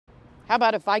How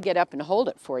about if I get up and hold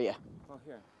it for you? Oh,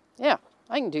 here. Yeah,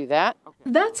 I can do that. Okay.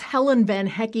 That's Helen Van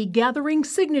Hecke gathering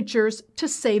signatures to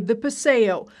save the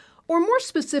Paseo, or more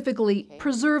specifically,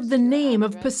 preserve the name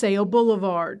of Paseo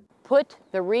Boulevard. Put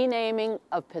the renaming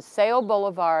of Paseo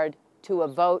Boulevard to a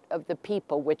vote of the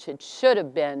people, which it should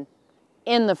have been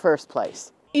in the first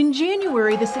place. In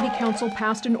January, the City Council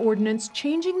passed an ordinance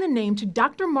changing the name to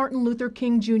Dr. Martin Luther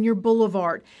King Jr.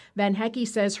 Boulevard. Van Hecke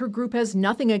says her group has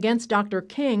nothing against Dr.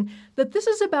 King, that this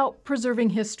is about preserving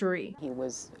history. He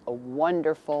was a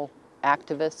wonderful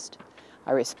activist.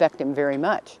 I respect him very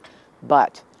much.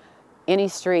 But any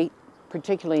street,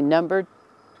 particularly numbered,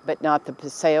 but not the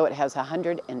Paseo, it has a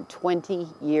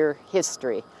 120-year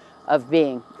history of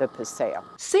being the Paseo.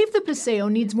 Save the Paseo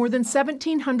needs more than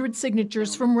 1,700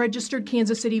 signatures from registered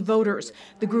Kansas City voters.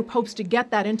 The group hopes to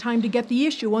get that in time to get the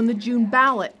issue on the June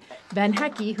ballot. Van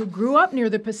Hecke, who grew up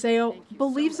near the Paseo,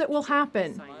 believes it will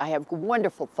happen. I have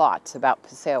wonderful thoughts about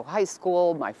Paseo High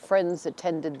School. My friends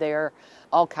attended there,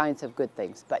 all kinds of good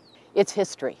things. But it's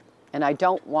history, and I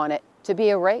don't want it to be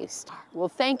erased. Well,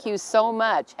 thank you so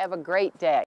much. Have a great day.